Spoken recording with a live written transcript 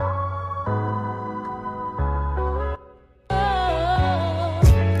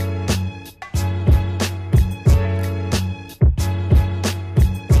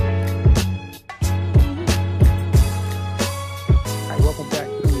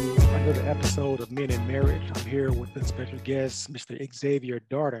another episode of Men in Marriage. I'm here with a special guest, Mr. Xavier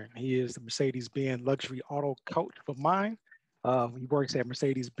Darden. He is the Mercedes-Benz luxury auto coach for mine. He works at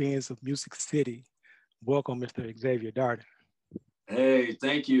Mercedes-Benz of Music City. Welcome, Mr. Xavier Darden. Hey,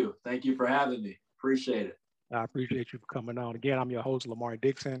 thank you. Thank you for having me. Appreciate it. I appreciate you for coming on. Again, I'm your host, Lamar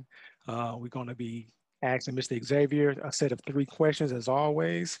Dixon. We're going to be asking Mr. Xavier a set of 3 questions as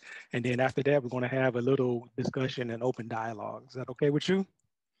always. And then after that, we're going to have a little discussion and open dialogue. Is that okay with you?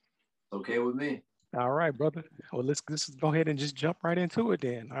 Okay with me. All right, brother. Well, let's go ahead and just jump right into it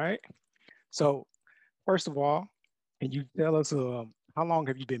then. All right. So first of all, can you tell us how long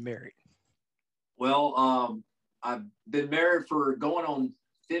have you been married? Well, I've been married for going on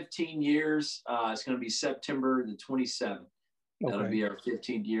 15 years. It's going to be September the 27th. That'll be our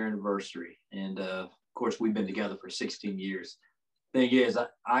 15th year anniversary. And of course, we've been together for 16 years. Thing is,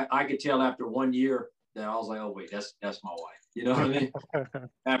 I could tell after 1 year that I was like, oh, wait, that's my wife. You know what I mean?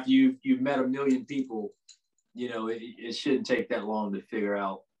 After you've met a million people, it shouldn't take that long to figure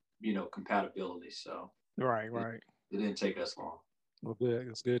out, compatibility. So Right. It didn't take us long. Well, good.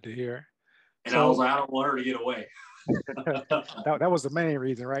 It's good to hear. And I was like, I don't want her to get away. that was the main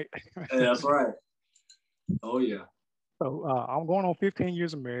reason, right? That's right. Oh, yeah. So I'm going on 15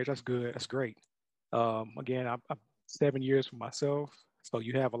 years of marriage. That's good. That's great. Again, I'm 7 years for myself. So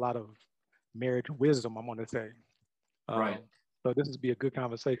you have a lot of marriage wisdom, I'm going to say. Right. So this would be a good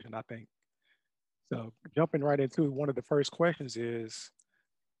conversation, I think. So jumping right into one of the first questions is,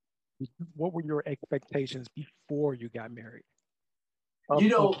 what were your expectations before you got married?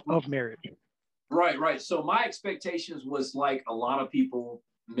 Of marriage. Right. So my expectations was like a lot of people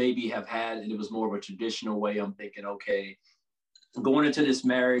maybe have had, and it was more of a traditional way. I'm thinking, okay, going into this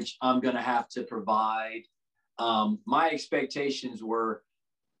marriage, I'm going to have to provide. My expectations were,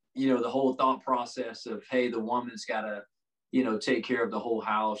 the whole thought process of, hey, the woman's got to, take care of the whole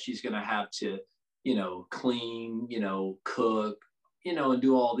house. She's going to have to, clean, cook, and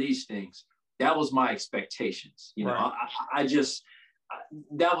do all these things. That was my expectations. Right.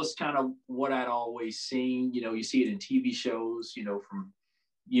 That was kind of what I'd always seen. You see it in TV shows, from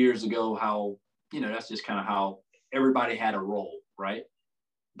years ago, how, that's just kind of how everybody had a role, right?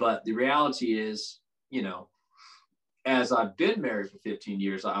 But the reality is, as I've been married for 15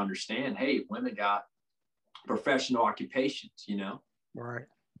 years, I understand, hey, women got professional occupations, Right.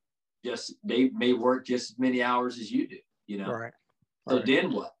 Just they may work just as many hours as you do, Right. So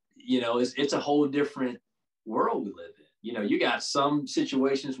then what? It's a whole different world we live in. You got some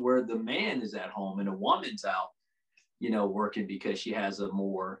situations where the man is at home and the woman's out, working because she has a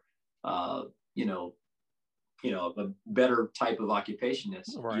more, a better type of occupation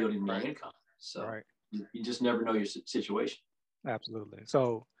that's yielding more income. So you just never know your situation. Absolutely.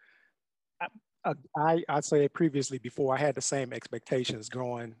 So I say previously before I had the same expectations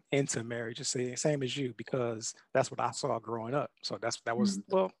going into marriage, same as you, because that's what I saw growing up. So that was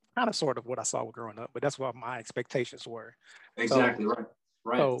kind of sort of what I saw growing up, but that's what my expectations were. Exactly.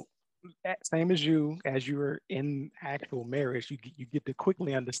 Right. So same as you were in actual marriage, you get to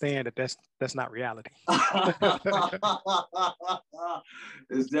quickly understand that that's not reality.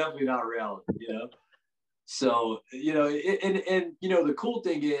 It's definitely not reality, So, and the cool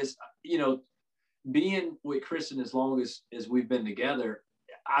thing is, being with Kristen as long as we've been together,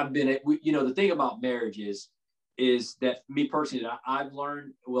 the thing about marriage is that me personally, I've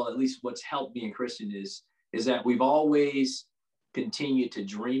learned, well, at least what's helped me and Kristen is that we've always continued to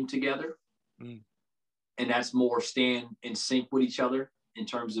dream together. And that's more staying in sync with each other in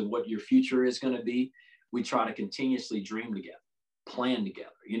terms of what your future is going to be. We try to continuously dream together, plan together,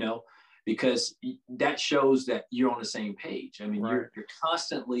 because that shows that you're on the same page. I mean, you're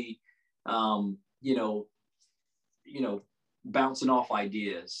constantly, bouncing off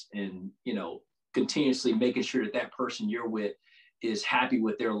ideas and, continuously making sure that person you're with is happy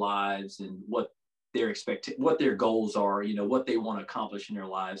with their lives and what their goals are, what they want to accomplish in their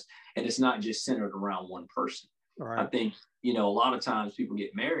lives. And it's not just centered around one person. Right. I think, a lot of times people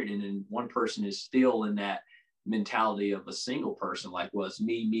get married and then one person is still in that mentality of a single person, like, well, it's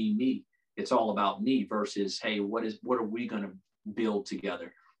me. It's all about me versus, hey, what are we going to build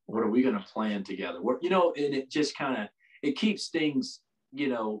together? What are we going to plan together? And it just kind of, it keeps things,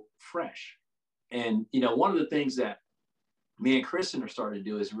 fresh. And, one of the things that me and Kristen are starting to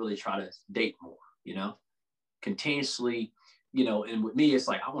do is really try to date more, continuously, and with me, it's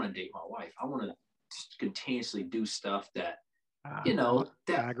like, I want to date my wife. I want to continuously do stuff that, that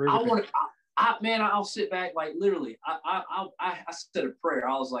I agree I with want to, I'll sit back, like literally, I said a prayer.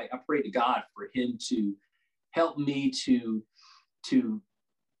 I was like, I prayed to God for him to help me to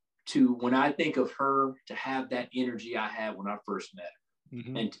when I think of her, to have that energy I had when I first met her.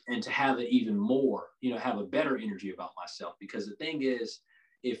 and to have it even more, have a better energy about myself. Because the thing is,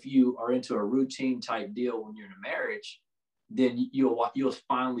 if you are into a routine type deal when you're in a marriage, then you'll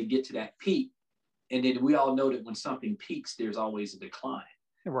finally get to that peak. And then we all know that when something peaks, there's always a decline.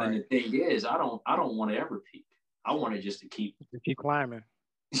 Right. And the thing is, I don't want to ever peak. I want it just to keep climbing.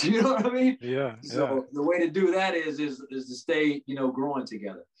 You know what I mean? Yeah. So the way to do that is to stay, growing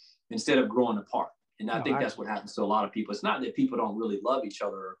together instead of growing apart. And I think that's what happens to a lot of people. It's not that people don't really love each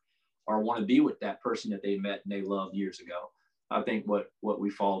other or want to be with that person that they met and they loved years ago. I think what we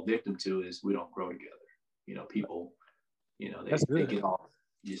fall victim to is we don't grow together. People, they get off.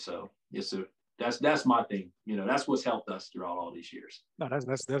 So that's my thing. That's what's helped us throughout all these years. No,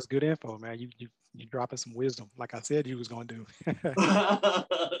 that's good info, man. You dropping some wisdom, like I said you was gonna do.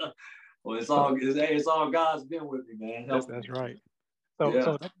 Well, it's all God's been with me, man. That's right.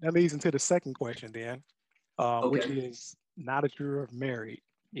 So that leads into the second question then, which is, now that you're married,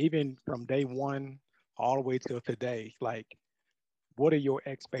 even from day one all the way till today, like, what are your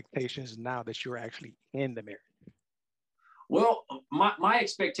expectations now that you're actually in the marriage? Well, my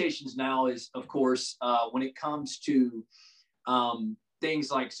expectations now is, of course, when it comes to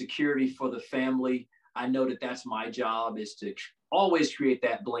things like security for the family, I know that that's my job, is to always create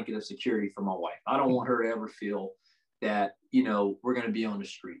that blanket of security for my wife. I don't want her to ever feel that, we're going to be on the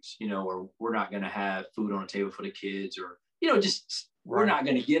streets, or we're not going to have food on the table for the kids, or, we're not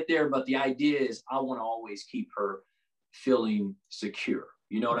going to get there. But the idea is I want to always keep her feeling secure,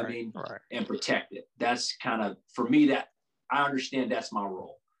 you know what I mean? Right. And protected. That's kind of, for me, that I understand that's my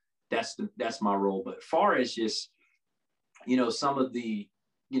role. That's my role. But as far as just, some of the,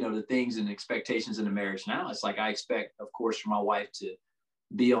 the things and expectations in the marriage now, it's like I expect, of course, for my wife to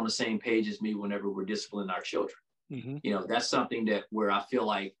be on the same page as me whenever we're disciplining our children. That's something that where I feel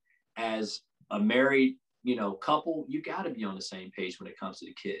like as a married, couple, you got to be on the same page when it comes to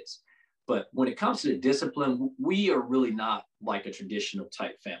the kids. But when it comes to the discipline, we are really not like a traditional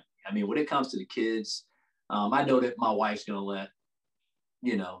type family. I mean, when it comes to the kids, I know that my wife's going to let,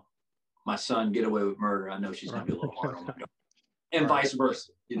 my son get away with murder. I know she's going to be a little hard on him. And vice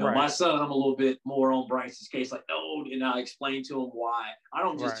versa. My son, I'm a little bit more on Bryce's case, like, no, I explain to him why. I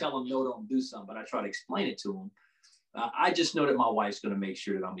don't just tell him, no, don't do something, but I try to explain it to him. I just know that my wife's going to make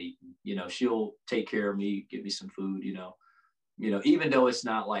sure that I'm eating. She'll take care of me, give me some food, even though it's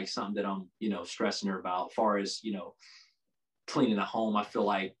not like something that I'm, stressing her about. As far as, cleaning a home, I feel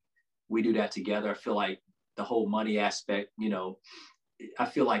like we do that together. I feel like the whole money aspect, I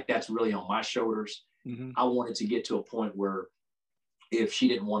feel like that's really on my shoulders. I wanted to get to a point where if she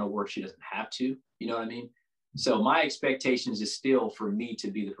didn't want to work, she doesn't have to, you know what I mean? So my expectations is still for me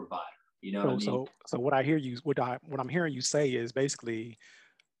to be the provider. You know what I mean? So what I'm hearing you say is basically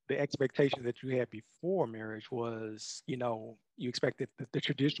the expectation that you had before marriage was, you expected the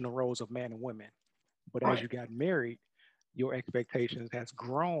traditional roles of man and women, but as you got married, your expectations has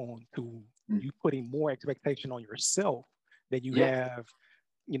grown to you putting more expectation on yourself than you have,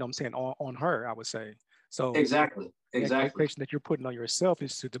 on her, I would say. So exactly. The expectation that you're putting on yourself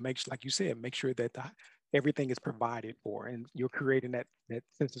is to make, like you said, make sure that everything is provided for, and you're creating that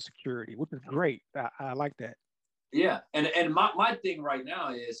sense of security, which is great. I like that. Yeah. And my thing right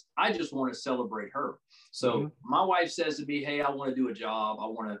now is I just want to celebrate her. So my wife says to me, hey, I want to do a job. I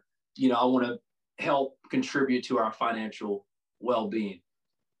want to, help contribute to our financial well-being.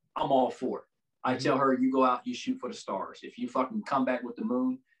 I'm all for it. I tell her, you go out, you shoot for the stars. If you fucking come back with the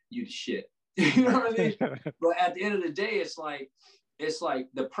moon, you the shit. You know what I mean? But at the end of the day, it's like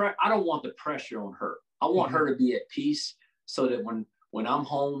I don't want the pressure on her. I want her to be at peace, so that when I'm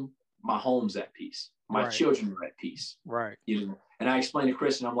home, my home's at peace. My children are at peace. Right. And I explained to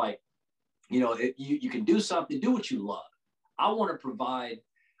Kristen, I'm like, you can do something, do what you love. I want to provide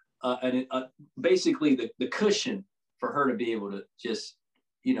basically the cushion for her to be able to just,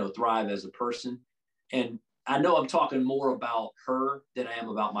 thrive as a person. And I know I'm talking more about her than I am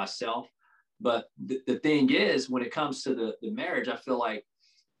about myself. But the thing is, when it comes to the marriage, I feel like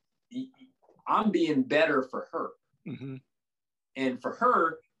I'm being better for her. And for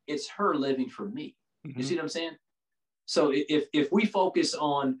her, it's her living for me. You see what I'm saying? So if we focus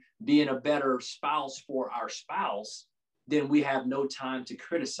on being a better spouse for our spouse, then we have no time to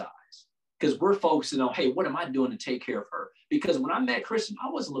criticize, because we're focusing on, hey, what am I doing to take care of her? Because when I met Kristen, I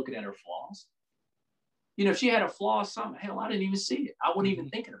wasn't looking at her flaws. If she had a flaw, something, hell, I didn't even see it. I wasn't even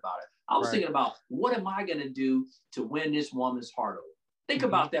thinking about it. I was thinking about, what am I going to do to win this woman's heart over? Think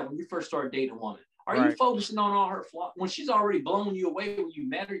about that when you first start dating a woman. Are you focusing on all her flaws? When she's already blown you away, when you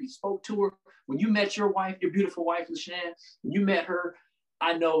met her, you spoke to her, when you met your wife, your beautiful wife, LaShann, when you met her,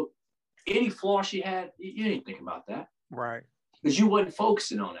 I know any flaw she had, you didn't think about that. Right. because you wasn't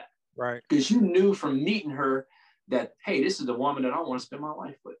focusing on that. Right. Because you knew from meeting her that, hey, this is the woman that I want to spend my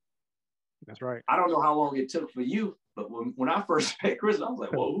life with. That's right. I don't know how long it took for you, but when I first met Chris, I was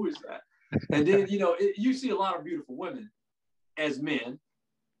like, whoa, who is that? And then, you know, you see a lot of beautiful women as men.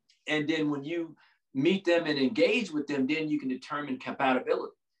 And then when you meet them and engage with them, then you can determine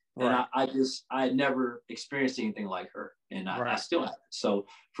compatibility. Right. And I had never experienced anything like her. And I still haven't. So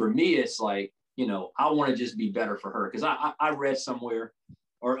for me, it's like, you know, I want to just be better for her. Because I read somewhere,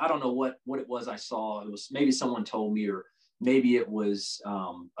 or I don't know what it was I saw. It was maybe someone told me, or maybe it was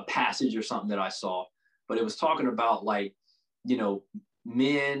a passage or something that I saw. But it was talking about, like, you know,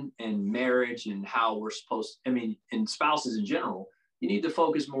 men and marriage and how we're supposed to, I mean, and spouses in general, you need to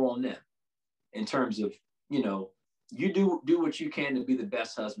focus more on them in terms of, you know, you do what you can to be the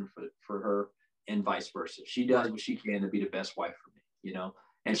best husband for her, and vice versa. She does what she can to be the best wife for me, you know.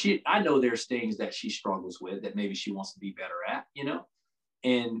 And I know there's things that she struggles with that maybe she wants to be better at, you know.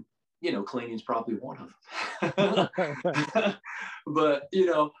 And, you know, cleaning is probably one of them. But, you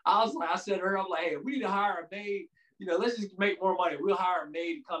know, I said to her, I'm like, hey, we need to hire a maid. You know, let's just make more money. We'll hire a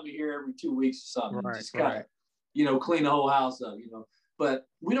maid to come in here every 2 weeks or something. And just kind of, you know, clean the whole house up, you know. But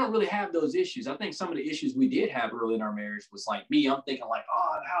we don't really have those issues. I think some of the issues we did have early in our marriage was like me. I'm thinking like,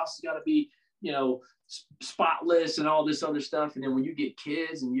 oh, the house has got to be, you know, spotless and all this other stuff. And then when you get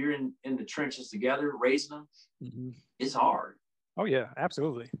kids and you're in the trenches together, raising them, it's hard. Oh, yeah,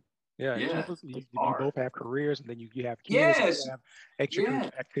 absolutely. Yeah. Yeah. You both have careers, and then you have kids, yes. you have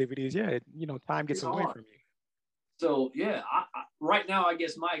extracurricular activities. Yeah. You know, time gets away from you. So, yeah, I, right now, I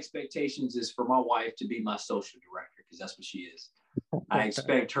guess my expectations is for my wife to be my social director, because that's what she is. I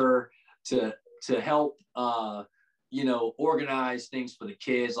expect her to help, you know, organize things for the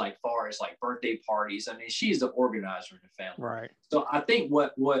kids, like far as like birthday parties. I mean, she's the organizer in the family. Right. So I think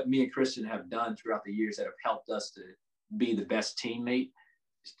what me and Kristen have done throughout the years that have helped us to be the best teammate,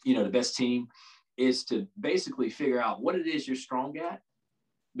 you know, the best team, is to basically figure out what it is you're strong at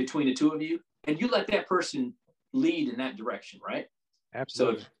between the two of you, and you let that person lead in that direction, right?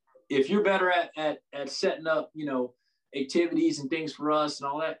 Absolutely. So if you're better at setting up, you know, activities and things for us and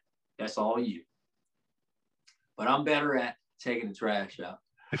all that, that's all you. But I'm better at taking the trash out,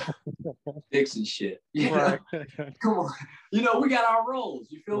 fixing shit. You know? Come on, you know, we got our roles.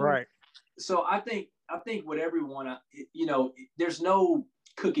 You feel me? Right. So I think with everyone, you know, there's no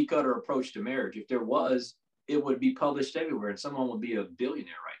cookie cutter approach to marriage. If there was, it would be published everywhere, and someone would be a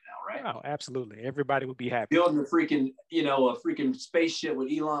billionaire right now, right? Oh, absolutely. Everybody would be happy. Building a freaking spaceship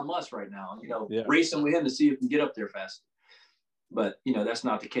with Elon Musk right now, you know, racing with him to see if we can get up there faster. But, you know, that's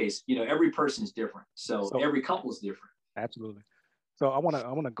not the case. You know, every person's different. So every couple is different. Absolutely. So I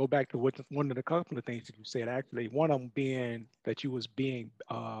want to go back to one of the couple of things that you said. Actually, one of them being that you're being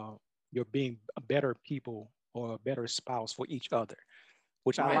a better people or a better spouse for each other,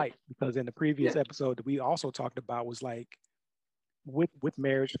 which I like, because in the previous episode that we also talked about was like, with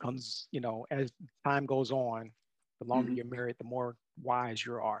marriage comes, you know, as time goes on, the longer you're married, the more wise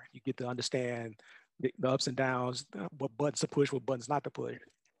you are. You get to understand the ups and downs, what buttons to push, what buttons not to push.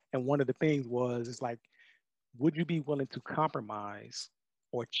 And one of the things is like, would you be willing to compromise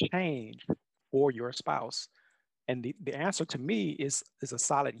or change for your spouse? And the answer to me is a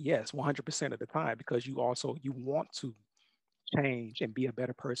solid yes, 100% of the time, because you want to change and be a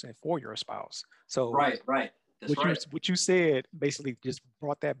better person for your spouse. So right. What you said basically just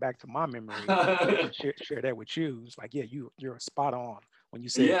brought that back to my memory. share that with you. It's like, yeah, you're spot on when you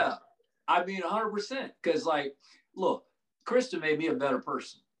said that. I mean, 100%. Because, like, look, Krista made me a better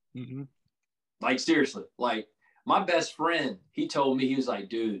person. Mm-hmm. Like, seriously. Like, my best friend, he told me, he was like,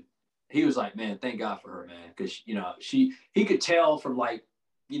 dude, he was like, man, thank God for her, man. Because, you know, he could tell from, like,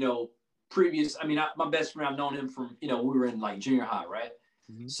 you know, previous, I mean, my best friend, I've known him from, you know, we were in, like, junior high, right?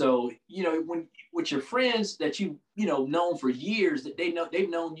 Mm-hmm. So, you know, when with your friends that you know, known for years, that they've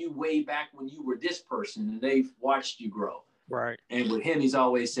known you way back when you were this person, and they've watched you grow. Right. And with him, he's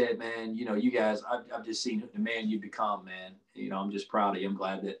always said, man, you know, you guys, I've just seen the man you become, man. You know, I'm just proud of you. I'm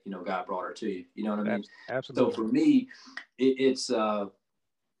glad that, you know, God brought her to you. You know what I mean? Absolutely. So for me, it's I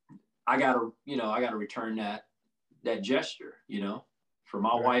gotta return that gesture, you know. For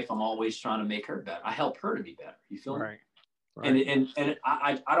my wife, I'm always trying to make her better. I help her to be better. You feel me? Right. And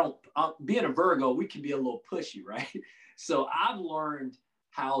I don't, being a Virgo, we can be a little pushy, right? So I've learned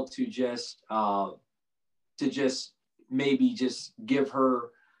how to just maybe just give her,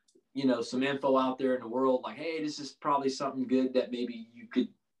 you know, some info out there in the world, like, hey, this is probably something good that maybe you could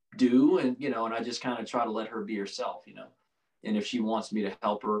do. And, you know, and I just kind of try to let her be herself, you know. And if she wants me to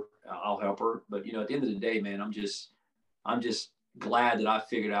help her, I'll help her. But, you know, at the end of the day, man, I'm just glad that I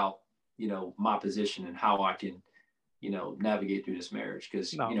figured out, you know, my position and how I can navigate through this marriage,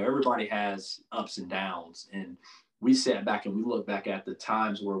 because, No. Everybody has ups and downs. And we sat back and we look back at the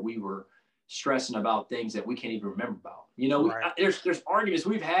times where we were stressing about things that we can't even remember about. Right. There's arguments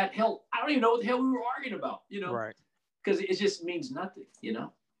we've had. Hell, I don't even know what the hell we were arguing about, Right. because it just means nothing,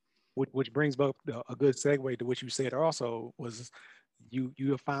 Which brings up a good segue to what you said also was you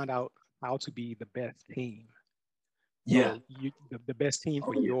have found out how to be the best team. Yeah. So the best team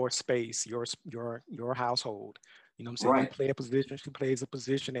for your space, your household. You know what I'm saying? Right. You play a position, she plays a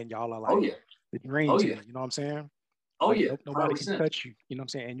position, and y'all are like the dream team. You know what I'm saying? Oh, like, yeah. Nobody 100%. can touch you, you know what I'm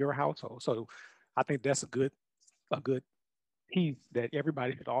saying, in your household. So I think that's a good piece that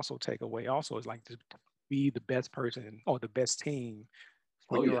everybody should also take away. Also, is like to be the best person or the best team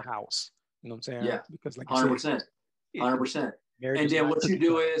for your house. You know what I'm saying? Yeah. Because like 100%. 100%. And then what you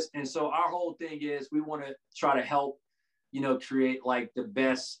do is, and so our whole thing is we want to try to help, create like the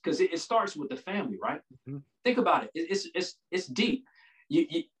best, because it starts with the family, right? Mm-hmm. Think about it. It's deep.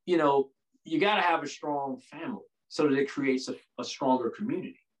 You got to have a strong family so that it creates a stronger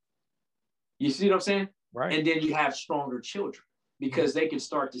community. You see what I'm saying? Right. And then you have stronger children, because they can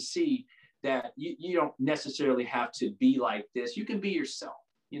start to see that you don't necessarily have to be like this. You can be yourself.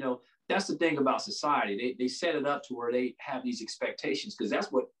 That's the thing about society. They set it up to where they have these expectations, because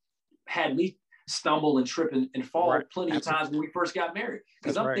that's what had me stumble and trip and fall plenty of times when we first got married.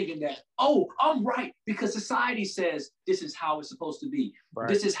 Because I'm thinking that, I'm right, because society says this is how it's supposed to be. Right.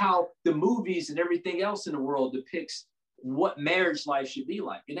 This is how the movies and everything else in the world depicts what marriage life should be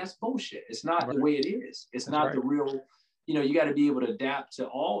like. And that's bullshit. It's not the way it is. It's not the real, you got to be able to adapt to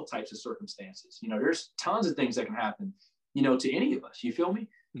all types of circumstances. There's tons of things that can happen, to any of us. You feel me?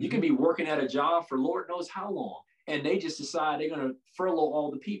 Mm-hmm. You can be working at a job for Lord knows how long, and they just decide they're going to furlough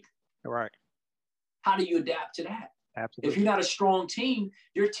all the people. Right. How do you adapt to that? Absolutely. If you're not a strong team,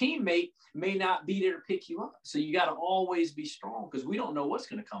 your teammate may not be there to pick you up. So you got to always be strong, because we don't know what's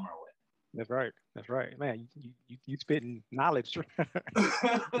going to come our way. That's right. Man, you spitting knowledge.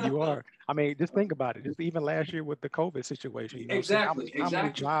 You are. I mean, just think about it. Just even last year with the COVID situation. Exactly. How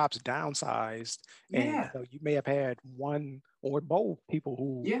many jobs downsized, and you may have had one or both people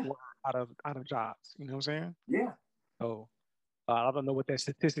who were out of jobs. You know what I'm saying? Yeah. So I don't know what that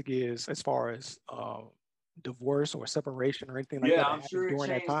statistic is as far as divorce or separation or anything like that. Yeah, I'm sure it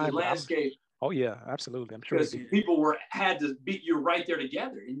changed the landscape. Oh yeah, absolutely. I'm sure because people had to be you're right there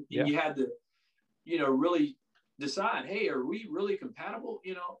together, and you had to, really decide, hey, are we really compatible?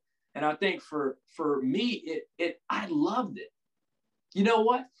 And I think for me, I loved it. You know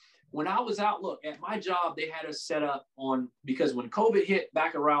what? When I was out, look, at my job, they had us set up because when COVID hit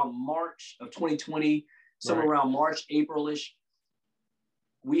back around March of 2020, somewhere around March, April-ish,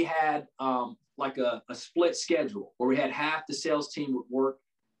 we had like a split schedule where we had half the sales team would work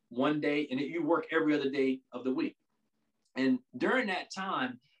one day, and you work every other day of the week. And during that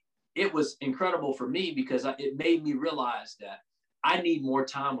time, it was incredible for me, because it made me realize that I need more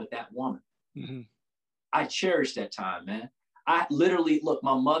time with that woman. Mm-hmm. I cherish that time, man. I literally, look,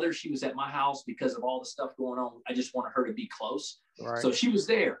 my mother, she was at my house because of all the stuff going on. I just wanted her to be close. Right. So she was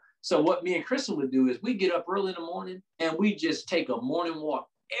there. So what me and Kristen would do is we get up early in the morning and we just take a morning walk.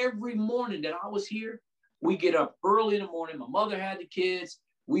 Every morning that I was here, we get up early in the morning. My mother had the kids.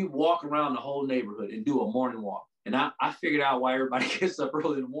 We walk around the whole neighborhood and do a morning walk. And I figured out why everybody gets up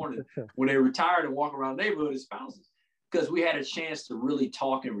early in the morning when they're retired and walk around the neighborhood as spouses, because we had a chance to really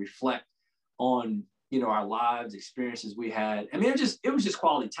talk and reflect on, our lives, experiences we had. I mean, it was just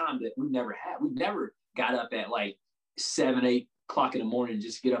quality time that we never had. We never got up at like 7, 8 o'clock in the morning and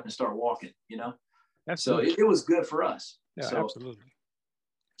just get up and start walking, So it was good for us. Yeah, so, absolutely.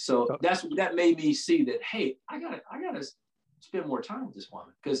 So that made me see that, hey, I gotta spend more time with this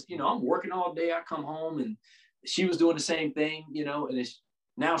woman, because I'm working all day. I come home and she was doing the same thing, and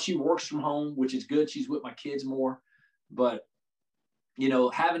now she works from home, which is good. She's with my kids more, but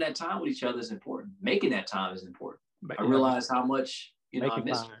having that time with each other is important. Making that time is important. I realize how much I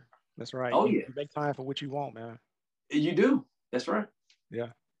miss her. That's right. Oh, you make time for what you want, man. You do. That's right. Yeah.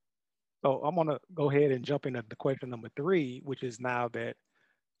 So I'm gonna go ahead and jump into the question number 3, which is now that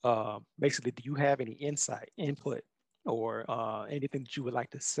basically, do you have any input, or anything that you would like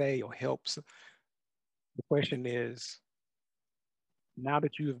to say or helps? The question is, now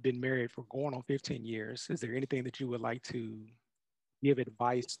that you have been married for going on 15 years, is there anything that you would like to give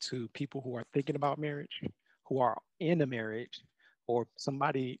advice to people who are thinking about marriage, who are in a marriage, or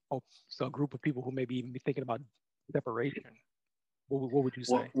somebody, or a group of people who maybe even be thinking about separation? What would you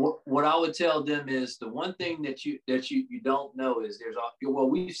say? What I would tell them is, the one thing that you don't know is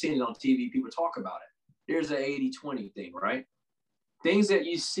we've seen it on TV. People talk about it. There's an 80-20 thing, right? Things that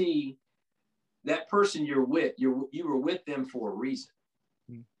you see that person you're with, you were with them for a reason.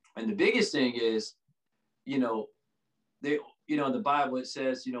 And the biggest thing is, you know, they, you know, in the Bible, it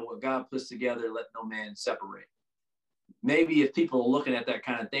says, you know, what God puts together, let no man separate. Maybe if people are looking at that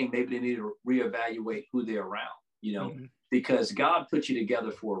kind of thing, maybe they need to reevaluate who they're around, you know, because God put you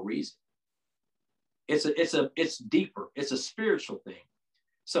together for a reason. It's deeper. It's a spiritual thing.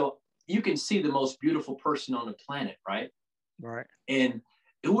 So you can see the most beautiful person on the planet, right? Right. And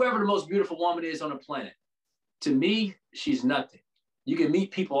whoever the most beautiful woman is on the planet, to me, she's nothing. You can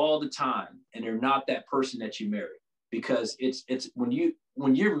meet people all the time and they're not that person that you marry, because it's when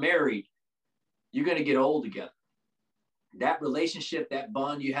you're married, you're going to get old together. That relationship, that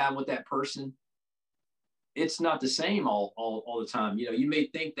bond you have with that person, it's not the same all the time. You know, you may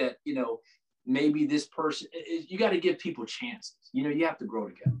think that, you know, maybe this person, you got to give people chances. You know, you have to grow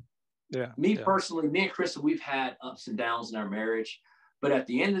together. Yeah. Me personally, me and Krista, we've had ups and downs in our marriage, but at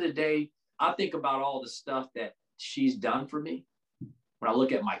the end of the day, I think about all the stuff that she's done for me. When I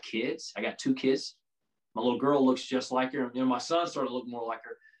look at my kids, I got 2 kids. My little girl looks just like her. You know, my son started to look more like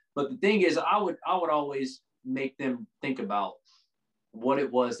her. But the thing is, I would always make them think about what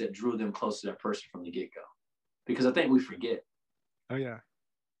it was that drew them close to that person from the get-go, because I think we forget. Oh yeah.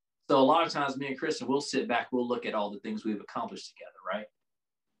 So a lot of times, me and Kristen, we'll sit back, we'll look at all the things we've accomplished together, right?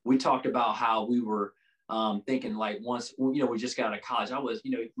 We talked about how we were thinking, like, once, you know, we just got out of college. I was,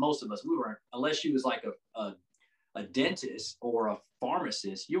 you know, most of us, we weren't, unless you was like a dentist or a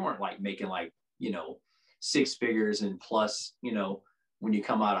pharmacist, you weren't like making like, you know, 6 figures and plus, you know, when you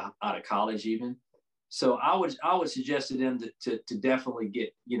come out of college even. So I would suggest to them to definitely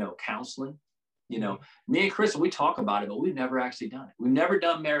get, you know, counseling. You know, me and Kristen, we talk about it, but we've never actually done it. We've never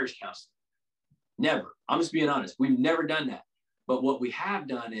done marriage counseling. Never. I'm just being honest. We've never done that. But what we have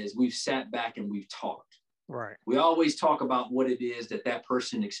done is we've sat back and we've talked. Right. We always talk about what it is that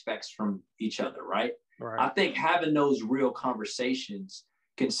person expects from each other, right? Right. I think having those real conversations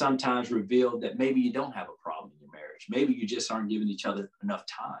can sometimes reveal that maybe you don't have a problem in your marriage. Maybe you just aren't giving each other enough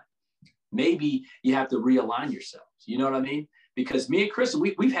time. Maybe you have to realign yourselves. You know what I mean? Because me and Kristen,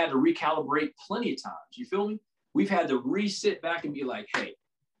 we've had to recalibrate plenty of times. You feel me? We've had to sit back and be like, hey,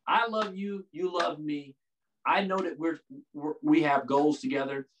 I love you. You love me. I know that we have goals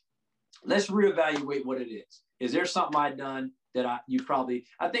together. Let's reevaluate what it is. Is there something I've done that I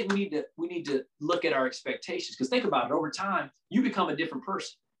think we need to look at our expectations, because think about it, over time, you become a different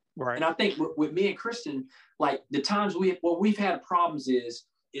person. Right. And I think with me and Kristen, like the times we've had problems is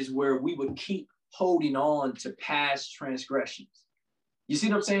where we would keep holding on to past transgressions. You see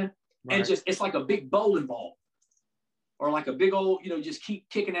what I'm saying? Right. And just, it's like a big bowling ball or like a big old, you know, just keep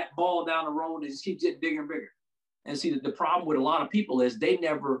kicking that ball down the road and just keep getting bigger and bigger. And see, the problem with a lot of people is they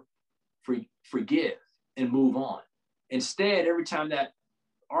never forgive and move on. Instead, every time that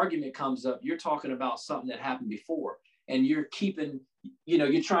argument comes up, you're talking about something that happened before, and you're keeping, you know,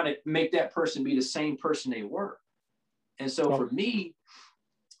 you're trying to make that person be the same person they were. And so for me,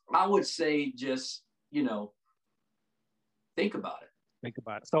 I would say just, you know, think about it. Think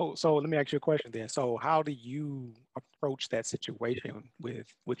about it. So let me ask you a question then. So how do you approach that situation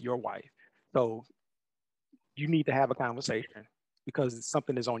with your wife? So you need to have a conversation because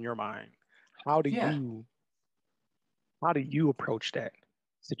something is on your mind. How do you approach that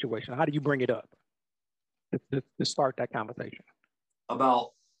situation? How do you bring it up to start that conversation?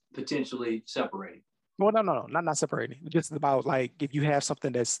 About potentially separating. Well, no, not separating. Just about, like, if you have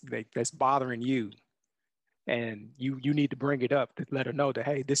something that's bothering you, and you need to bring it up to let her know that,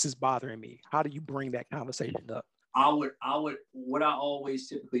 hey, this is bothering me. How do you bring that conversation up? What I always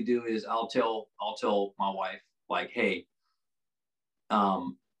typically do is I'll tell my wife, like, hey,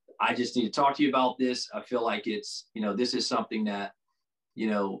 I just need to talk to you about this. I feel like it's, you know, this is something that, you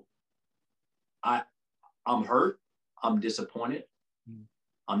know, I'm hurt. I'm disappointed.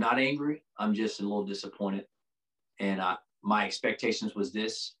 I'm not angry. I'm just a little disappointed. And my expectations was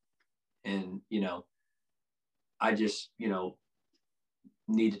this. And, you know, I just, you know,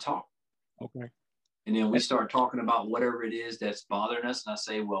 need to talk. Okay. And then we start talking about whatever it is that's bothering us. And I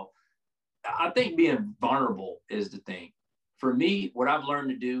say, well, I think being vulnerable is the thing. For me, what I've learned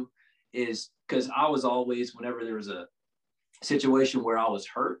to do is, because I was always, whenever there was a situation where I was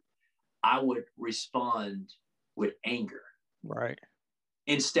hurt, I would respond with anger. Right.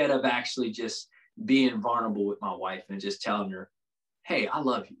 Instead of actually just being vulnerable with my wife and just telling her, hey, I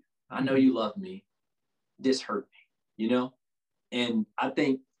love you. I know you love me. This hurt me, you know? And I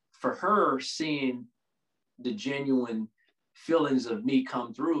think for her, seeing the genuine feelings of me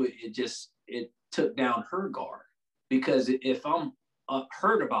come through, it took down her guard. Because if I'm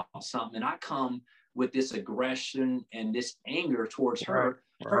hurt about something and I come with this aggression and this anger towards her,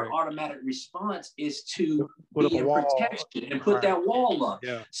 her automatic response is to put be in protection and put that wall up.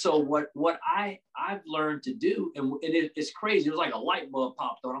 Yeah. So what I've learned to do, and it's crazy. It was like a light bulb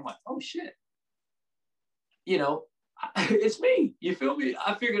popped on. I'm like, oh shit, you know, it's me. You feel me?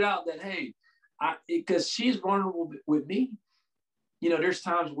 I figured out that, hey, because she's vulnerable with me. You know, there's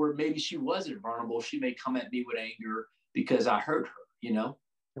times where maybe she wasn't vulnerable. She may come at me with anger because I hurt her, you know,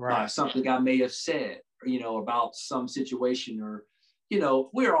 something I may have said, you know, about some situation, or, you know,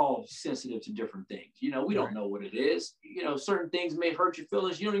 we're all sensitive to different things. You know, we don't know what it is. You know, certain things may hurt your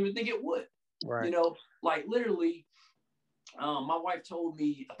feelings. You don't even think it would. Right. You know, like literally, my wife told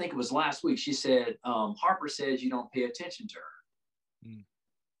me, I think it was last week, she said, Harper says you don't pay attention to her. Mm.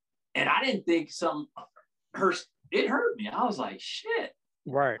 And I didn't think it hurt me. I was like, shit.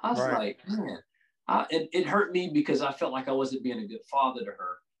 Right. I was like, man, it hurt me because I felt like I wasn't being a good father to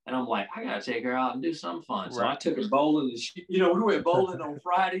her. And I'm like, I got to take her out and do something fun. So I took her bowling. And you know, we went bowling on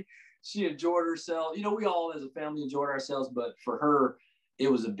Friday. She enjoyed herself. You know, we all as a family enjoyed ourselves. But for her,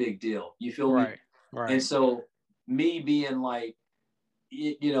 it was a big deal. You feel me? Right. And so me being like,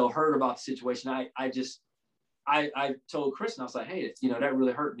 you know, heard about the situation, I told Kristen, I was like, hey, you know, that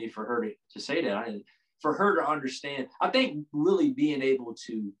really hurt me for her to say that. For her to understand, I think really being able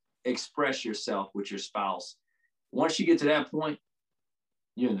to express yourself with your spouse, once you get to that point,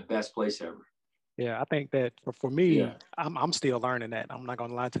 you're in the best place ever. Yeah, I think that for me, I'm still learning that. I'm not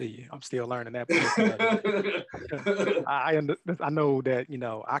gonna lie to you. I'm still learning that. I know that, you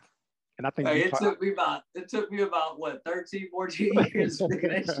know, I think it took me about what, 13, 14 years to figure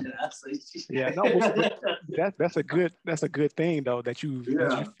that shit out. That's a good thing though, that you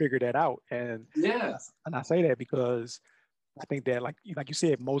figured that out. And I say that because I think that like you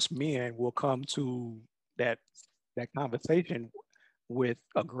said, most men will come to that conversation with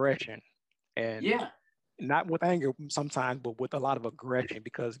aggression, and not with anger sometimes, but with a lot of aggression,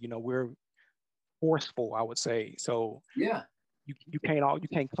 because, you know, we're forceful, I would say. So you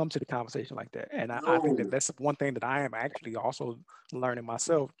can't come to the conversation like that. And I think that that's one thing that I am actually also learning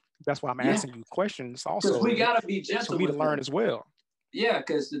myself. That's why I'm asking you questions also. Because we got to be gentle for me to learn as well. Yeah,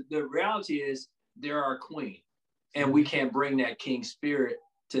 because the reality is they're our queen. And we can't bring that king spirit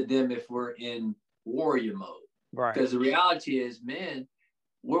to them if we're in warrior mode. Right. Because the reality is, man,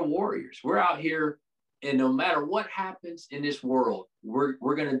 we're warriors. We're out here, and no matter what happens in this world, we're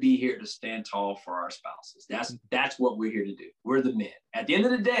going to be here to stand tall for our spouses. That's what we're here to do. We're the men. At the end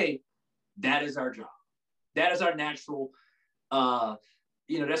of the day, that is our job. That is our natural,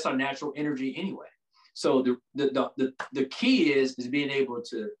 that's our natural energy anyway. So the key is being able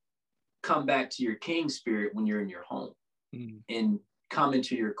to come back to your king spirit when you're in your home, and come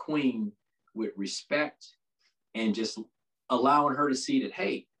into your queen with respect, and just allowing her to see that,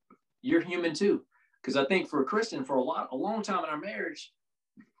 hey, you're human too. Because I think for Kristen, for a long time in our marriage,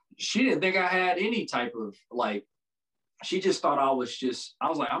 she didn't think I had any type of, like, she just thought I was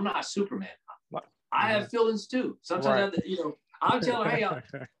like, I'm not Superman. I have feelings too. Sometimes, I'll tell her, hey,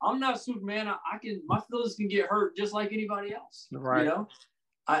 I'm not Superman. My feelings can get hurt just like anybody else. Right. You know,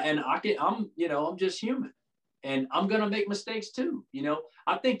 I'm just human, and I'm gonna make mistakes too. You know,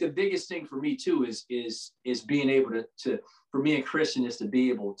 I think the biggest thing for me too is being able to for me and Kristen is to be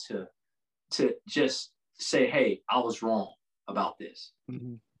able to just say, hey, I was wrong about this,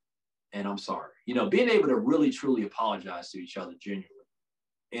 and I'm sorry. You know, being able to really truly apologize to each other genuinely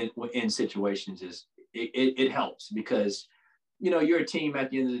in situations it helps, because, you know, you're a team at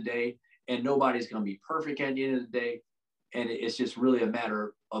the end of the day, and nobody's going to be perfect at the end of the day. And it's just really a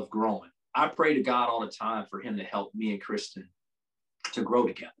matter of growing. I pray to God all the time for him to help me and Kristen to grow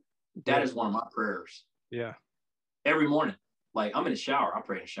together. That is one of my prayers. Yeah. Every morning, like, I'm in the shower. I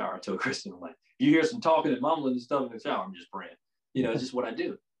pray in the shower. I told Kristen, like, you hear some talking and mumbling and stuff in the shower, I'm just praying. You know, it's just what I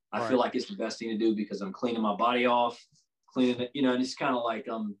do. I feel like it's the best thing to do, because I'm cleaning my body off, cleaning it, you know, and it's kind of like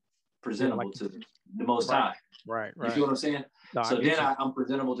I'm presentable to the Most High. Right. You feel what I'm saying? No, so then I'm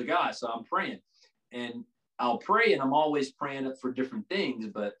presentable to God. So I'm praying, and I'll pray, and I'm always praying for different things,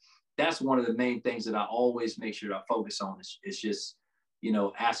 but that's one of the main things that I always make sure that I focus on is just, you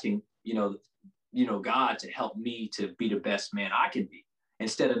know, asking, you know, God to help me to be the best man I can be.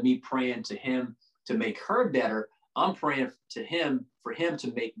 Instead of me praying to him to make her better, I'm praying to him for him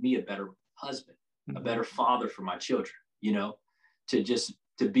to make me a better husband, a better father for my children, you know, to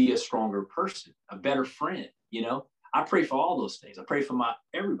be a stronger person, a better friend, you know. I pray for all those things. I pray for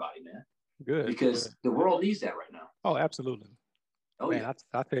everybody, man. Good. Because the world needs that right now. Oh, absolutely. Oh, man, yeah.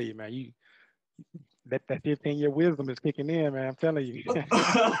 I tell you, man, that 15-year wisdom is kicking in, man. I'm telling you.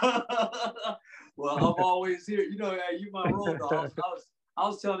 Well, I'm always here. You know, you my role dog. I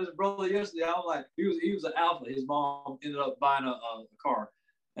was telling this brother yesterday, I was like, he was an alpha. His mom ended up buying a car.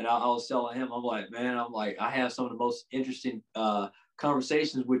 And I was telling him, I'm like, man, I have some of the most interesting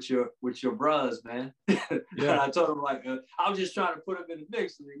conversations with your bros, man. And Yeah, I told him like, I was just trying to put him in the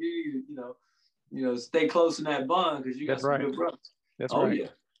mix. And stay close in that bond because you got that's some right. good brothers. That's Oh right. yeah,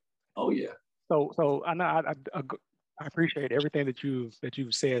 oh yeah. So I know I appreciate everything that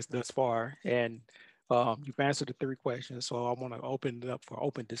you've said thus far, and you've answered the three questions. So I want to open it up for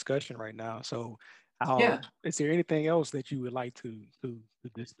open discussion right now. So, Yeah, is there anything else that you would like to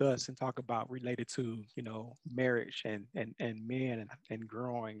discuss and talk about related to marriage and men and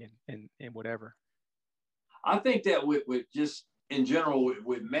growing and whatever? I think that with just in general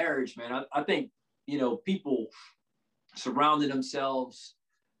with marriage, man, I think people surrounding themselves,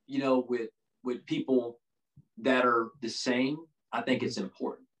 with people that are the same. I think Mhm. it's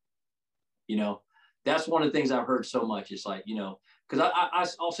important. You know, that's one of the things I've heard so much. It's like, because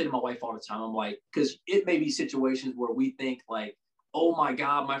I'll say to my wife all the time, I'm like, because it may be situations where we think like, oh my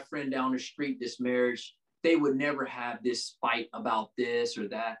God, my friend down the street, this marriage, they would never have this fight about this or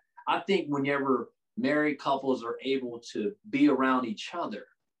that. I think whenever married couples are able to be around each other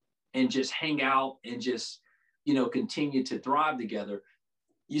and just hang out and just, continue to thrive together,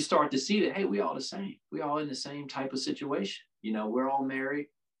 you start to see that, hey, we all the same. We all in the same type of situation. We're all married.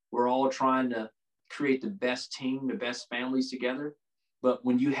 We're all trying to create the best team, the best families together. But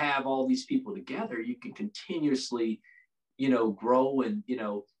when you have all these people together, you can continuously, grow and,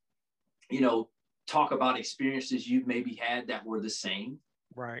 talk about experiences you've maybe had that were the same,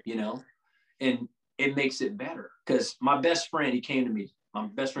 Right. and it makes it better. Because my best friend, he came to me, my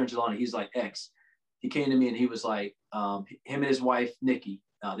best friend, Jelani, he's like X. He came to me and he was like, him and his wife, Nikki,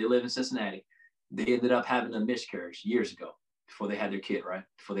 they live in Cincinnati. They ended up having a miscarriage years ago before they had their kid, right?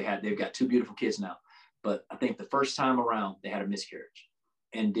 They've got two beautiful kids now. But I think the first time around, they had a miscarriage.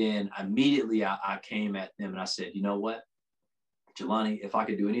 And then immediately I came at them and I said, you know what, Jelani, if I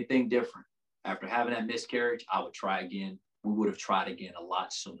could do anything different after having that miscarriage, I would try again. We would have tried again a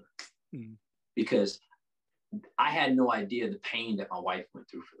lot sooner. Mm. Because I had no idea the pain that my wife went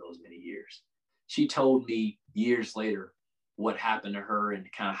through for those many years. She told me years later what happened to her and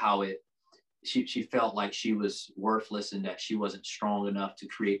kind of how she felt like she was worthless and that she wasn't strong enough to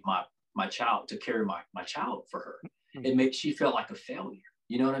create my child, to carry my child for her. Mm-hmm. She felt like a failure.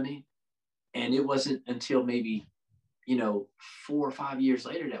 You know what I mean? And it wasn't until maybe, 4 or 5 years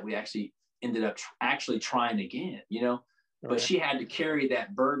later that we actually ended up actually trying again, but Right. she had to carry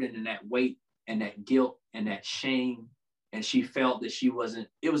that burden and that weight and that guilt and that shame. And she felt that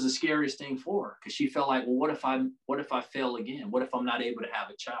it was the scariest thing for her because she felt like, well, what if I fail again? What if I'm not able to have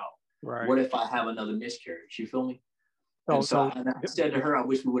a child? Right. What if I have another miscarriage? You feel me? So And so so I said to her, I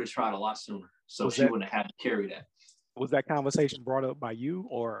wish we would have tried a lot sooner. So was she that wouldn't have had to carry that. was that conversation brought up by you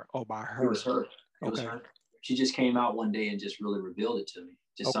or by It was her? her. It was Okay. her. She just came out one day and just really revealed it to me.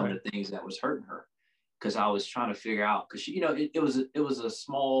 Just some Okay. of the things that was hurting her. Because I was trying to figure out, because it was a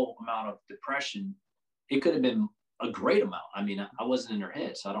small amount of depression. It could have been a great amount. I mean, I wasn't in her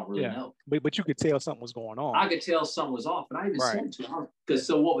head, so I don't really Yeah. know. But you could tell something was going I on. could tell something was off, and I even Right. said to her, because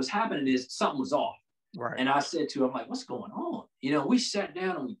so what was happening is something was off. Right. And I said to her, I'm like, what's going on? We sat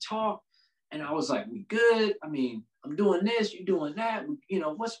down and we talked, and I was like, we good. I mean, I'm doing this, you're doing that.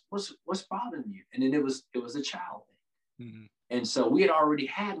 What's bothering you? And then it was a child thing. Mm-hmm. And so we had already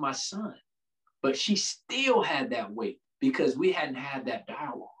had my son, but she still had that weight because we hadn't had that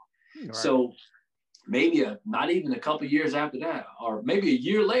dialogue. Right. So maybe not even a couple of years after that, or maybe a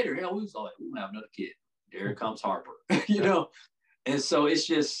year later, hell, we was like, we're gonna have another kid. There comes Harper, Yeah. And so it's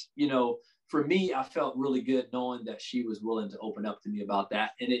just, for me, I felt really good knowing that she was willing to open up to me about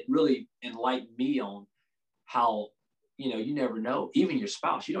that. And it really enlightened me on how, you never know, even your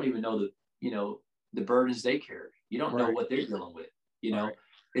spouse, you don't even know the burdens they carry. You don't know Right. what they're dealing with, Right.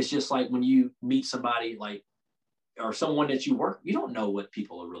 It's just like when you meet somebody like, or someone that you work, you don't know what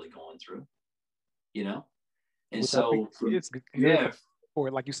people are really going through, you know? And Which I think so, it's good yeah. for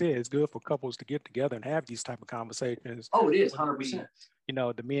like you said, it's good for couples to get together and have these type of conversations. Oh, it is Whether 100%.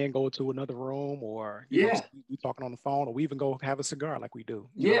 the men go to another room or, Yeah. we talking on the phone or we even go have a cigar like we do.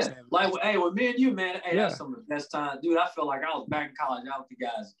 You know what Yeah. I'm saying? Like, hey, with me and you, man, hey, Yeah. that's some of the best time. Dude, I feel like I was back in college out with the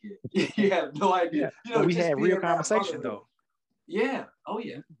guys again. You have no idea. Yeah. But we Just had being real around conversation brotherhood. though. Yeah. Oh,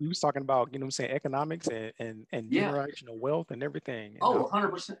 yeah. We was talking about, economics and Yeah. generational wealth and everything. And Oh,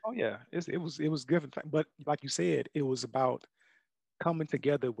 100%. oh yeah, it was good. But like you said, it was about coming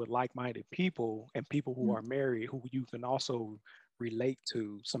together with like-minded people and people who are married who you can also relate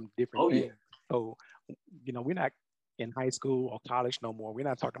to some different Oh, yeah. things. So, we're not in high school or college no more. We're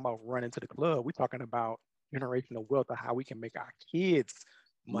not talking about running to the club. We're talking about generational wealth of how we can make our kids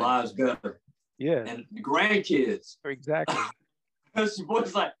money. Lives better. Yeah, And grandkids. exactly. Because your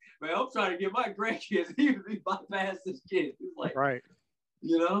boy's like, man, I'm trying to get my grandkids. He bypass this kid. He's like, right.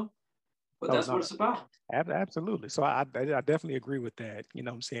 you know, but that's what it's about. Absolutely. So I definitely agree with that. You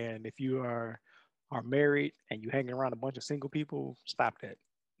know what I'm saying? If you are married and you hanging around a bunch of single people, stop that.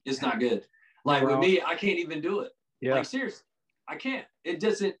 It's not good. Like with me, I can't even do it. Yeah. Like seriously, I can't. It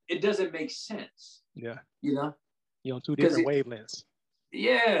doesn't make sense. Yeah. You know? You're on two different wavelengths.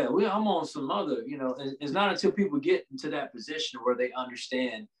 Yeah, I'm on some other, you know, it's not until people get into that position where they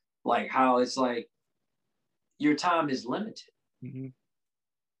understand like how it's like your time is limited. Mm-hmm.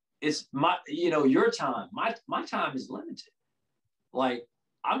 It's your time. My time is limited. Like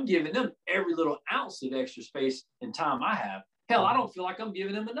I'm giving them every little ounce of extra space and time I have. Hell, I don't feel like I'm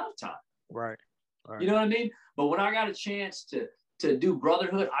giving them enough time. Right. You know what I mean? But when I got a chance to do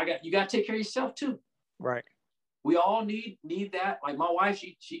brotherhood, you got to take care of yourself too. Right. We all need that. Like my wife,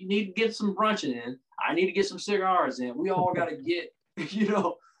 she need to get some brunching in. I need to get some cigars in. We all got to get,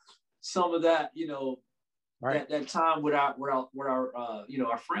 some of that, right. that time with our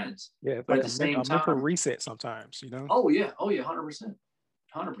our friends. Yeah, but like at the same time, mental reset sometimes, Oh yeah, 100%.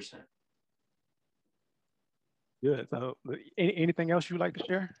 Good. So, anything else you'd like to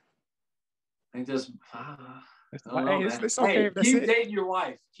share? I think that's. It's okay. Hey, keep dating your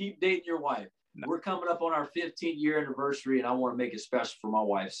wife. Keep dating your wife. No. We're coming up on our 15th year anniversary, and I want to make it special for my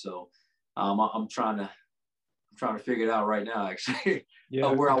wife. So, I'm trying to figure it out right now. Actually,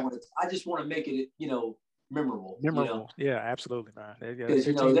 where I want to. I just want to make it, memorable. Yeah, absolutely, man.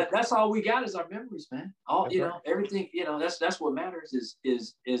 Because that's all we got is our memories, man. All everything. That's what matters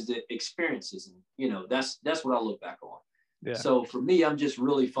is the experiences, and that's what I look back on. Yeah. So for me, I'm just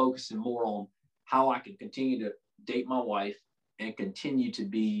really focusing more on how I can continue to date my wife and continue to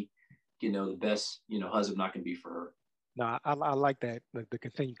be, the best, husband I can be for her. No, I like that, the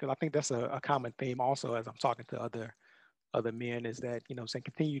continue, because I think that's a common theme also as I'm talking to other men is that, saying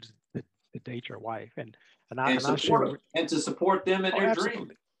continue to date your wife and to support them in their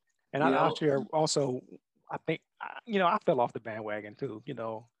dream. And I share also, I think, I fell off the bandwagon too,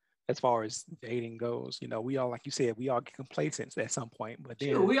 as far as dating goes. We all, like you said, we all get complacent at some point, but then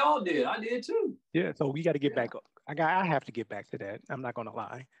sure, we all did. I did too. Yeah, so we got to get back up. I have to get back to that. I'm not going to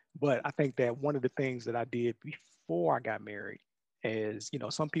lie, but I think that one of the things that I did before I got married is,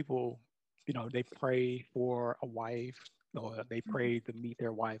 some people, they pray for a wife or they pray to meet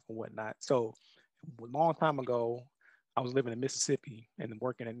their wife and whatnot. So a long time ago, I was living in Mississippi and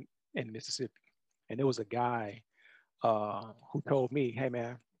working in Mississippi, and there was a guy who told me, "Hey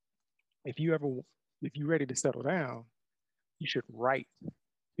man, if you're ready to settle down, you should write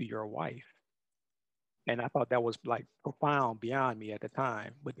to your wife." And I thought that was like profound beyond me at the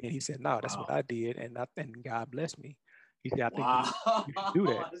time. But then he said, "No, that's what I did, and God blessed me." He said, "I think you should do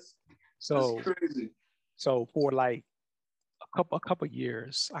that." That's crazy. So for like a couple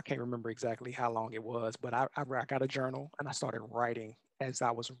years, I can't remember exactly how long it was, but I got a journal and I started writing as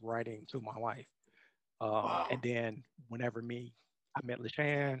I was writing to my wife. And then whenever I met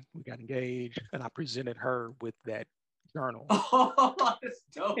LaShann, we got engaged, and I presented her with that journal. That's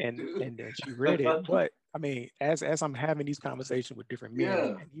dope, and then she read it. But I mean, as I'm having these conversations with different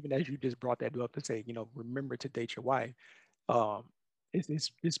men, and even as you just brought that up to say, remember to date your wife,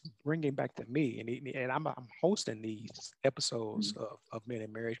 it's bringing back to me, and I'm hosting these episodes of Men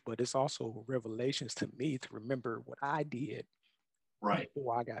in Marriage, but it's also revelations to me to remember what I did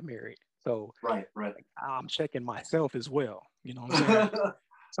before I got married. So right. I'm checking myself as well. You know what I'm saying?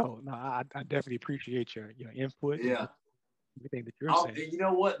 So no, I definitely appreciate your input. Yeah. Everything that you're saying. You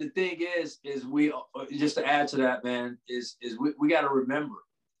know what the thing is we just to add to that, man, is we got to remember.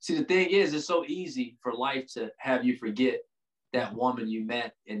 See, the thing is, it's so easy for life to have you forget that woman you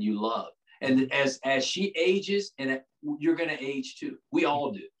met and you love. And as she ages, and you're gonna age too. We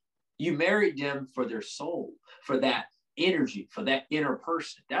all do. You married them for their soul, for that energy, for that inner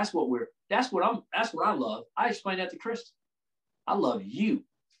person. That's what I love. I explained that to Kristen. I love you.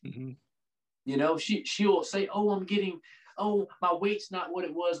 Mm-hmm. She'll say, "Oh, my weight's not what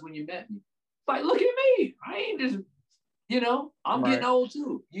it was when you met me." Like, look at me. I ain't just, I'm getting old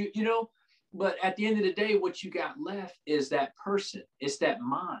too. But at the end of the day, what you got left is that person. It's that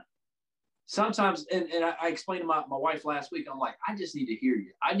mind. Sometimes, and I explained to my wife last week, I'm like, I just need to hear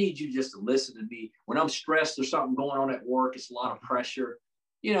you. I need you just to listen to me. When I'm stressed, there's something going on at work. It's a lot of pressure.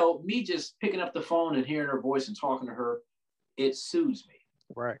 Me just picking up the phone and hearing her voice and talking to her, it soothes me.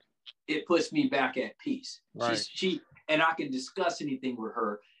 Right. It puts me back at peace. Right. And I can discuss anything with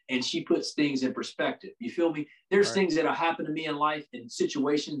her, and she puts things in perspective. You feel me? There's things that have happened to me in life and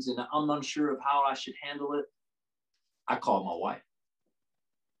situations, and I'm unsure of how I should handle it. I call my wife.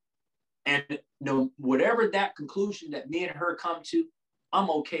 And no, whatever that conclusion that me and her come to, I'm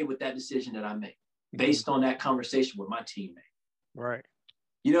okay with that decision that I make based on that conversation with my teammate. Right.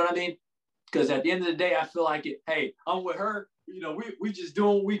 You know what I mean? Because at the end of the day, I feel like hey, I'm with her. You know, we just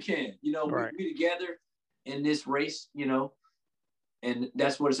doing what we can. You know, right. we together in this race, you know, and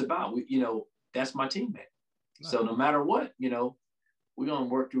that's what it's about. That's my teammate. Nice. So no matter what, you know, we're going to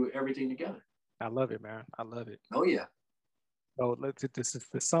work through everything together. I love it, man. I love it. Oh, yeah. So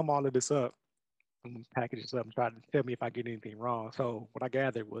to sum all of this up, I'm going to package this up and try to tell me if I get anything wrong. So what I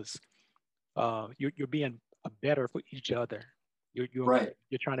gathered was you're being better for each other. You're right.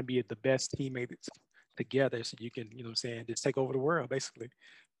 You're trying to be the best teammates together so you can, you know what I'm saying, just take over the world, basically.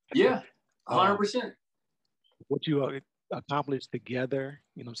 Yeah, 100%. What you accomplish together,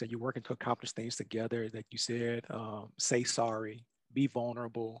 you know what I'm saying, you're working to accomplish things together, like you said, say sorry, be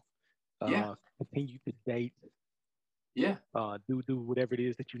vulnerable, continue to date. Yeah. Do whatever it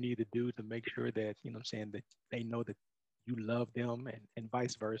is that you need to do to make sure that, you know what I'm saying, that they know that you love them and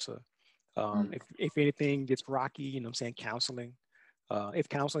vice versa. If anything gets rocky, you know what I'm saying, counseling. If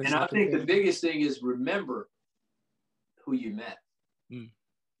counseling is and I think the biggest thing is remember who you met.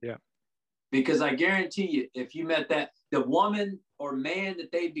 Yeah. Because I guarantee you, if you met the woman or man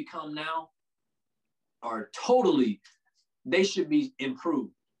that they become now they should be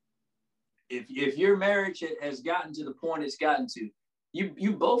improved. If your marriage has gotten to the point it's gotten to,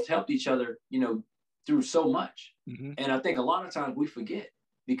 you both helped each other, you know, through so much. And I think a lot of times we forget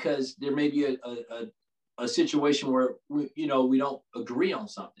because there may be a situation where we don't agree on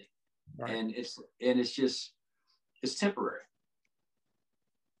something, right. and it's temporary.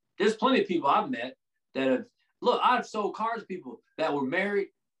 There's plenty of people I've met that I've sold cars to people that were married,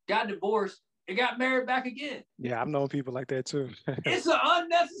 got divorced, and got married back again. Yeah, I've known people like that too. It's an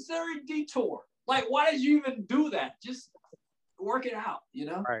unnecessary detour. Like, why did you even do that? Just work it out, you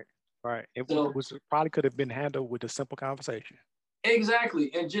know? Right. It probably could have been handled with a simple conversation.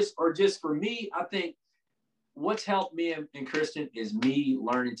 Exactly. And just for me, I think what's helped me and Kristen is me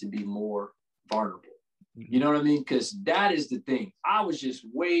learning to be more vulnerable. You know what I mean? Because that is the thing. I've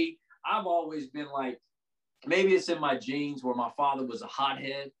always been like, maybe it's in my genes where my father was a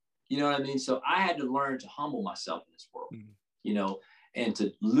hothead. You know what I mean? So I had to learn to humble myself in this world, you know, and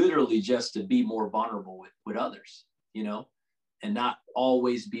to literally just to be more vulnerable with others, you know, and not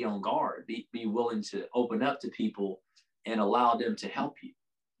always be on guard, be willing to open up to people and allow them to help you.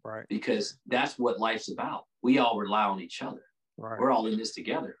 Right. Because that's what life's about. We all rely on each other. Right. We're all in this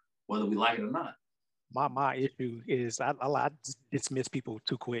together, whether we like it or not. My issue is I dismiss people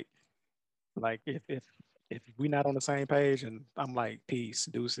too quick. Like if we're not on the same page and I'm like, peace,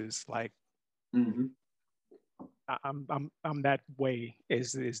 deuces, like I'm that way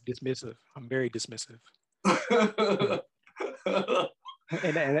is dismissive. I'm very dismissive.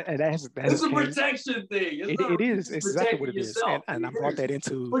 and that's it's a protection thing. It is. It's exactly what it is. And I brought that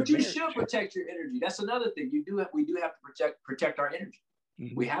into. But you should protect your energy. That's another thing. We do have to protect our energy.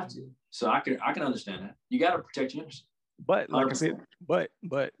 We have to. So I can understand that. You got to protect your energy. But like 100%. I said,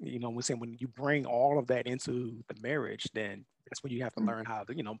 but you know, we're saying when you bring all of that into the marriage, then that's when you have to learn how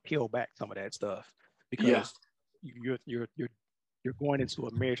to, you know, peel back some of that stuff because you're going into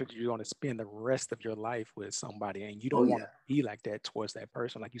a marriage that you're going to spend the rest of your life with somebody, and you don't want to be like that towards that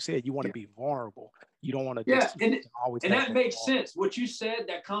person. Like you said, you want to be vulnerable. You don't want to. Yeah, and that makes sense. What you said,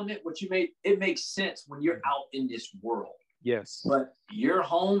 that comment, what you made, it makes sense when you're out in this world. Yes. But your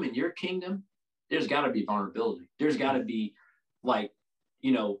home and your kingdom, there's got to be vulnerability. There's got to be, like,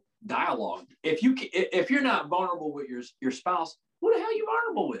 you know, dialogue. If you're not vulnerable with your spouse, who the hell are you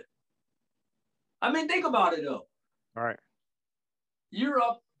vulnerable with? I mean, think about it though. All right. You're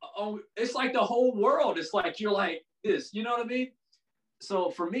up. It's like the whole world. It's like you're like this. You know what I mean? So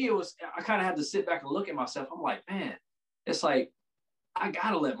for me, I kind of had to sit back and look at myself. I'm like, man, it's like I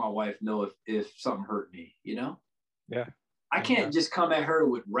gotta let my wife know if something hurt me. You know? Yeah. I can't just come at her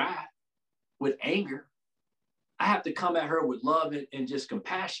with wrath, with anger. I have to come at her with love and just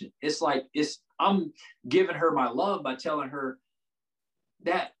compassion. It's like I'm giving her my love by telling her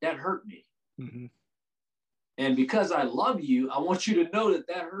that hurt me. Mm-hmm. And because I love you, I want you to know that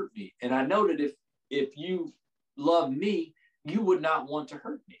hurt me. And I know that if you love me, you would not want to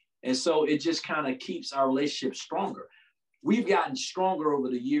hurt me. And so it just kind of keeps our relationship stronger. We've gotten stronger over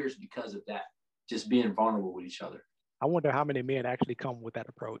the years because of that, just being vulnerable with each other. I wonder how many men actually come with that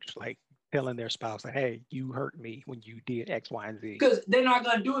approach, like telling their spouse, like, hey, you hurt me when you did X, Y, and Z. Because they're not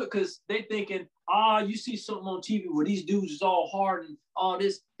going to do it because they're thinking, you see something on TV where these dudes is all hard and all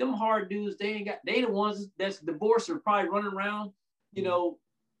this. Them hard dudes, they the ones that's divorced are probably running around, you know,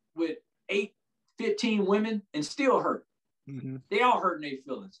 with 15 women and still hurt. Mm-hmm. They all hurting their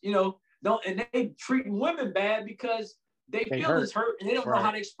feelings, you know. and they treating women bad because they feel it's hurt and they don't know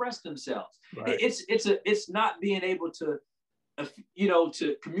how to express themselves. Right. It's not being able to,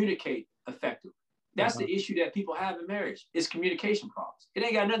 to communicate effectively. That's the issue that people have in marriage. It's communication problems. It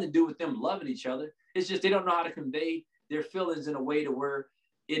ain't got nothing to do with them loving each other. It's just they don't know how to convey their feelings in a way to where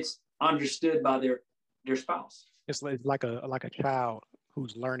it's understood by their spouse. It's like a child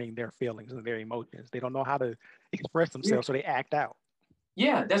who's learning their feelings and their emotions. They don't know how to express themselves, so they act out.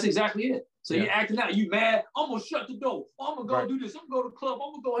 Yeah, that's exactly it. So you're acting out. You mad? I'm gonna shut the door. I'm gonna go do this. I'm gonna go to the club.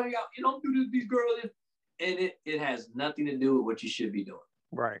 I'm gonna go hang out. I'm gonna do this, these girls. And it has nothing to do with what you should be doing.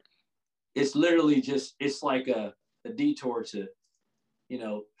 Right. It's literally just, it's like a detour to,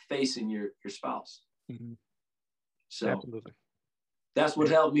 facing your spouse. Mm-hmm. So absolutely. That's what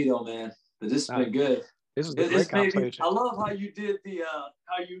helped me though, man. But this has been good. This is a great conversation. I love how you did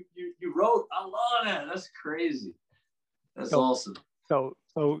how you wrote. I love that. That's crazy. That's awesome. So,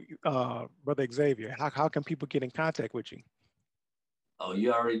 Brother Xavier, how can people get in contact with you? Oh,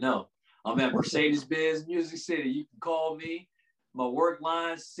 you already know. I'm at Mercedes-Benz Music City. You can call me. My work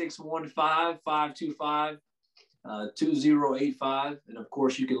line, 615-525-2085. And of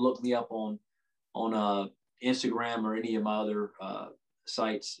course, you can look me up on Instagram or any of my other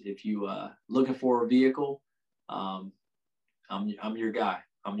sites. If you looking for a vehicle, I'm your guy.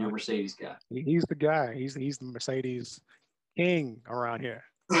 I'm your Mercedes guy. He's the guy. He's the Mercedes king around here.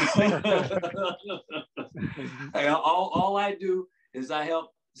 Hey, all I do is I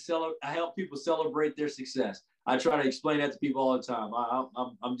help people celebrate their success. I try to explain that to people all the time.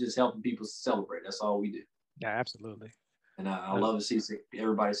 I'm just helping people celebrate. That's all we do. Yeah, absolutely. And I love to see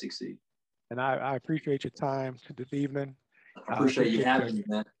everybody succeed. And I appreciate your time this evening. I appreciate you having me,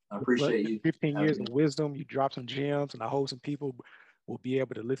 man. I appreciate you. 15 years of wisdom. You dropped some gems, and I hope some people will be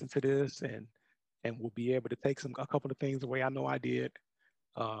able to listen to this and will be able to take a couple of things away. I know I did.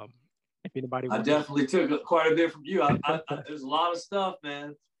 If anybody, I definitely took quite a bit from you. There's a lot of stuff,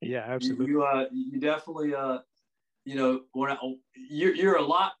 man. Yeah, absolutely. You definitely, you're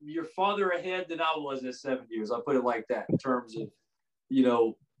farther ahead than I was at 7 years. I'll put it like that in terms of,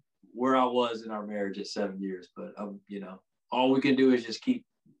 where I was in our marriage at 7 years. But all we can do is just keep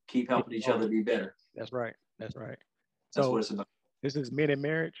helping each other be better. That's right. That's right. That's what it's about. This is Men in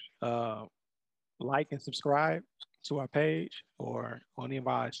Marriage. Like and subscribe to our page or on any of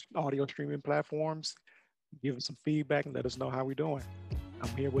our audio streaming platforms. Give us some feedback and let us know how we're doing.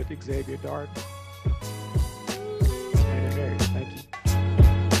 I'm here with Xavier Darden.